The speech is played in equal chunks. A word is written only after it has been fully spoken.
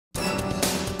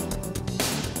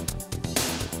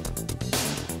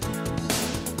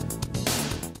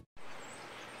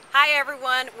Hi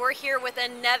everyone, we're here with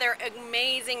another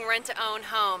amazing rent-to-own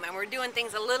home, and we're doing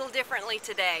things a little differently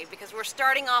today because we're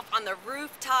starting off on the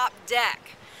rooftop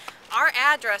deck. Our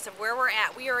address of where we're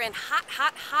at, we are in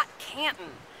hot Canton,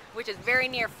 which is very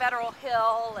near Federal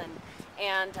Hill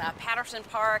and Patterson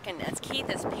Park, and as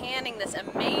Keith is panning this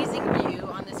amazing view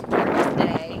on this gorgeous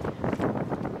day.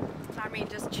 I mean,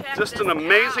 just check this an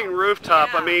amazing out. rooftop.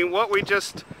 Yeah. I mean, what we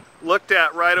just looked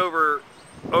at right over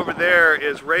there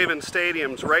is Raven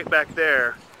Stadium's right back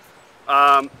there.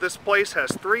 This place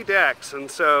has 3 decks, and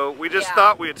so we just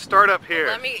thought we'd start up here.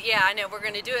 Well, I know we're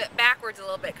going to do it backwards a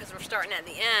little bit because we're starting at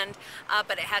the end,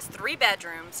 but it has 3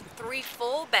 bedrooms, 3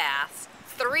 full baths,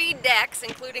 3 decks,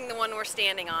 including the one we're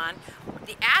standing on.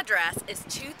 The address is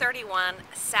 231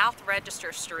 South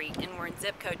Register Street, and we're in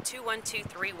zip code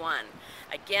 21231.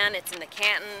 Again, it's in the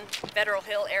Canton, Federal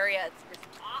Hill area. It's just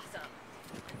awesome.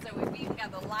 And so we've even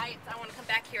got the lights. I want to come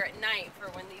back here at night for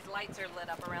when these lights are lit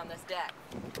up around this deck.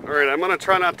 All right, I'm going to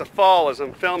try not to fall as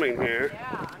I'm filming here.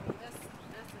 Yeah, I mean, this is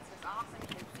just awesome.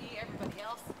 You can see everybody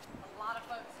else. A lot of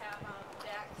folks have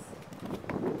decks.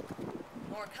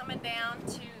 We're coming down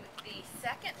to the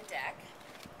second deck.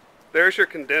 There's your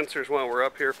condensers while we're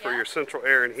up here for your central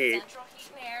air and heat. Central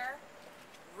heat and air.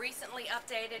 Recently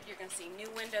updated. You're going to see new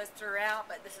windows throughout,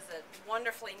 but this is a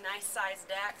wonderfully nice sized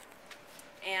deck.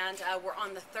 And we're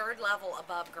on the 3rd level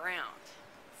above ground.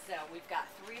 So we've got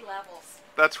 3 levels.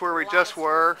 That's where we just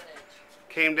were.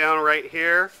 Came down right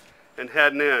here and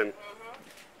heading in.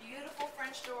 Beautiful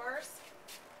French doors.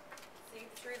 See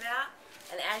through that?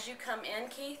 And as you come in,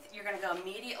 Keith, you're going to go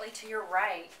immediately to your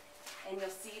right, and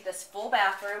you'll see this full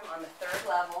bathroom on the 3rd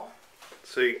level.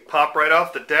 So you pop right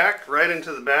off the deck, right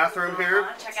into the bathroom here.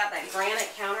 Check out that granite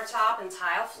countertop and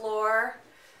tile floor.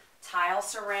 Tile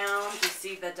surround. You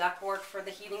see the ductwork for the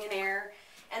heating and air.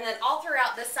 And then all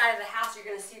throughout this side of the house, you're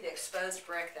going to see the exposed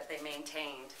brick that they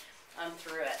maintained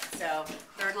through it. So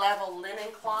 3rd level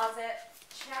linen closet.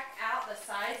 Check out the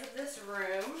size of this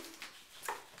room.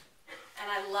 And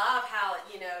I love how,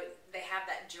 you know, they have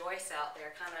that joist out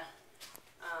there, kind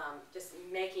of just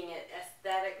making it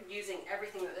aesthetic, using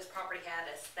everything that this property had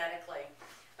aesthetically.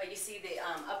 But you see the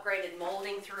upgraded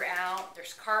molding throughout.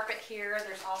 There's carpet here.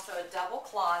 There's also a double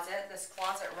closet. This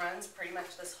closet runs pretty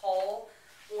much this whole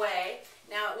way.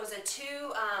 Now, it was a 2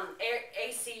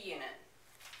 AC unit,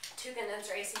 2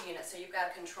 condenser AC units, so you've got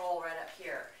a control right up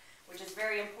here, which is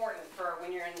very important for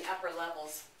when you're in the upper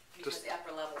levels, because the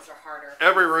upper levels are harder.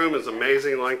 Every room is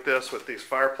amazing like this with these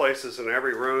fireplaces in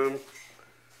every room.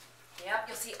 Yep,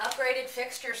 you'll see upgraded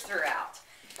fixtures throughout.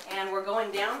 And we're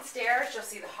going downstairs. You'll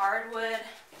see the hardwood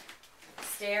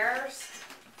stairs.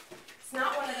 It's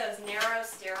not one of those narrow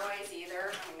stairways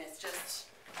either. I mean, it's just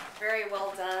very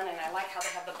well done, and I like how they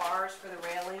have the bars for the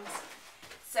railings.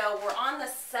 So we're on the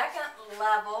 2nd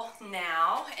level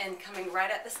now, and coming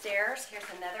right up the stairs, here's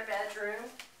another bedroom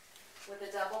with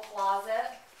a double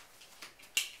closet.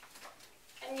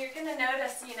 And you're going to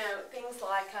notice, you know, things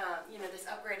like, you know, this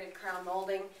upgraded crown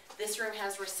molding. This room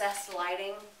has recessed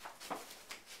lighting,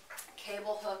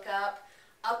 cable hookup,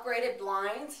 upgraded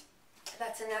blinds.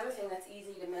 That's another thing that's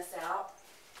easy to miss out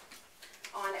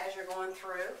on as you're going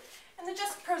through. And they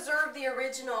just preserve the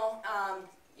original,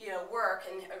 you know, work.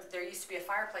 And there used to be a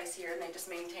fireplace here, and they just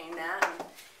maintained that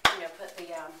and, you know, put the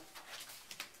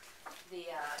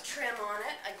trim on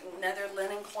it. Another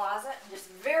linen closet. Just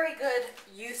very good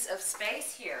use of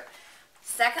space here.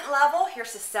 2nd level.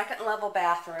 Here's the 2nd level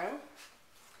bathroom.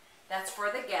 That's for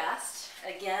the guest.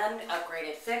 Again,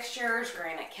 upgraded fixtures,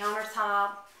 granite countertop,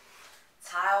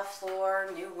 tile floor,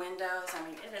 new windows. I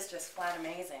mean, it is just flat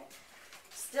amazing.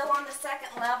 Still on the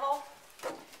 2nd level,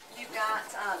 you've got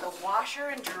the washer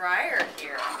and dryer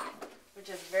here, which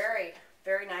is very,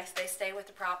 very nice. They stay with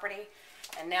the property.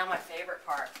 And now my favorite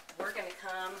part, we're going to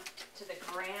come to the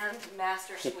grand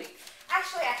master suite.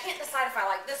 Actually, I can't decide if I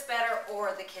like this better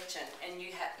or the kitchen, and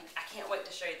I can't wait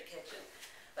to show you the kitchen.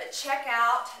 But check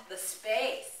out the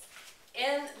space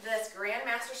in this grand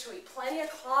master suite. Plenty of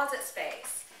closet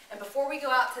space. And before we go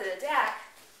out to the deck,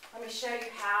 let me show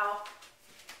you how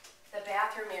the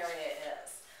bathroom area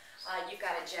is. You've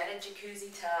got a jetted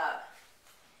jacuzzi tub,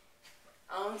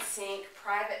 own sink,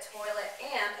 private toilet,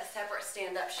 and a separate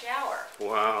stand-up shower.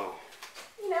 Wow.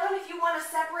 You know, and if you want to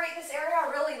separate this area,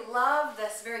 I really love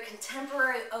this very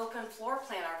contemporary open floor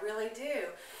plan. I really do.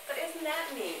 But isn't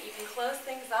that neat? You can close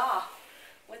things off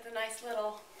with a nice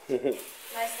little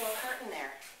curtain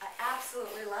there. I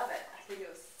absolutely love it. I think it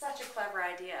was such a clever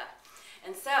idea.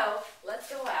 And so, let's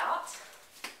go out.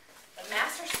 The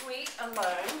master suite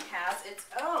alone has its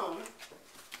own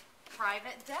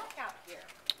private deck out here.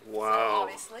 Wow. So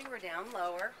obviously we're down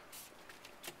lower.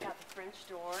 Got the French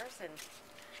doors, and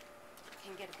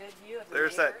can get a good view of the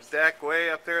There's neighbors. that deck way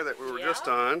up there that we were just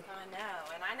on. I know,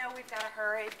 and I know we've got to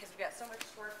hurry because we've got so much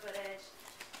square footage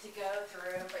to go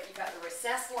through, but you've got the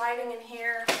recessed lighting in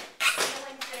here,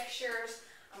 ceiling fixtures.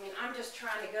 I mean, I'm just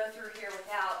trying to go through here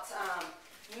without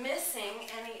missing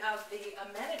any of the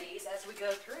amenities as we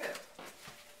go through.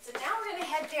 So now we're going to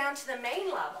head down to the main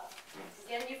level.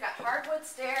 Again, you've got hardwood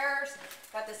stairs,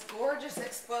 got this gorgeous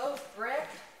exposed brick,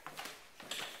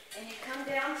 and you come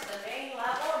down to the main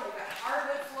level and you've got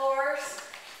hardwood floors,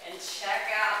 and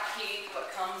check out, Keith,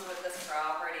 what comes with this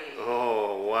property.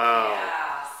 Oh, wow.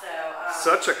 Yeah, so...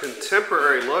 such a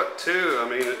contemporary look, too. I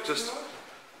mean, it just...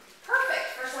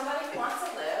 perfect for somebody who wants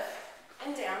to live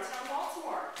in downtown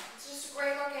Baltimore. It's just a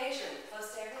great location,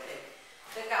 close to everything.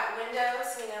 They've got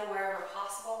windows, you know, wherever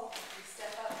possible. You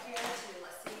step up here to,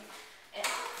 let's see, and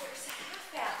there's a half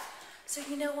bath. So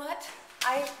you know what?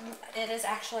 It is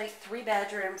actually 3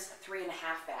 bedrooms, 3.5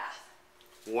 bath.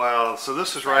 Wow, so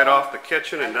this is right off the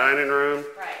kitchen and dining room?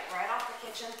 Right off the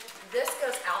kitchen. This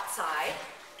goes outside.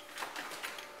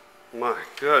 My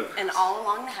goodness. And all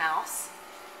along the house.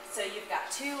 So you've got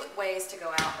 2 ways to go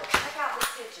out, but check out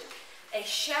this kitchen. A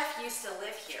chef used to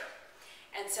live here.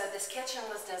 And so this kitchen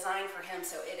was designed for him,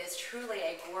 so it is truly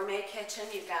a gourmet kitchen.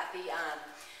 You've got the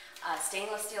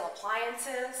stainless steel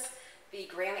appliances, the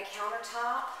granite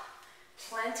countertop,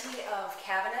 plenty of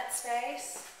cabinet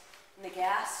space, and the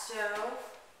gas stove,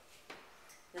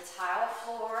 the tile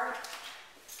floor,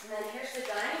 and then here's the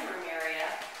dining room area.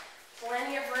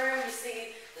 Plenty of room. You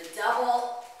see the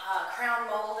double crown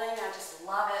molding. I just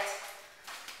love it.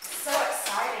 So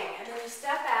exciting. And then you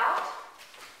step out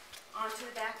onto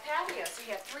the back patio. So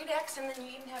you have 3 decks, and then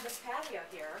you even have this patio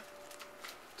here.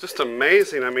 Just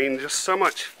amazing. I mean, just so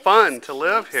much fun to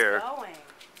live here. Going.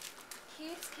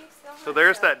 Keeps going. So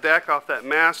there's that deck off that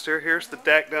master. Here's the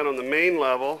deck down on the main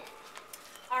level.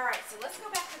 All right, so let's go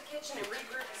back to the kitchen and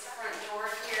regroup this front door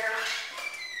here.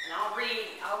 And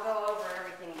I'll go over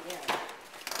everything again.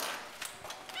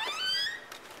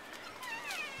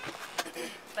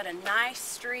 But a nice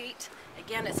street.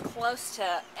 Again, it's close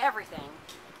to everything.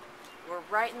 We're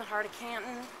right in the heart of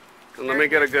Canton. And let me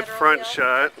get a good front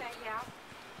shot. Okay, yeah.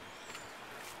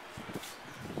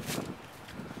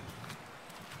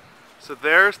 So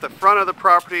there's the front of the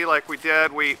property like we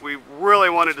did. We really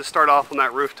wanted to start off on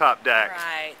that rooftop deck.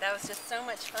 Right, that was just so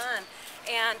much fun.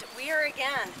 And we are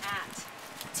again at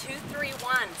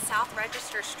 231 South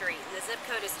Register Street. The zip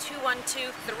code is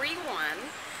 21231.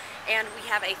 And we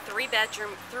have a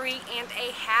 3-bedroom,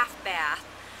 3.5 bath,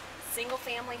 single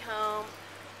family home,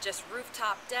 just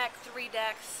rooftop deck, 3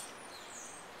 decks.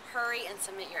 Hurry and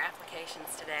submit your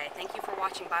applications today. Thank you for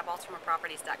watching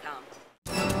BuyBaltimoreProperties.com.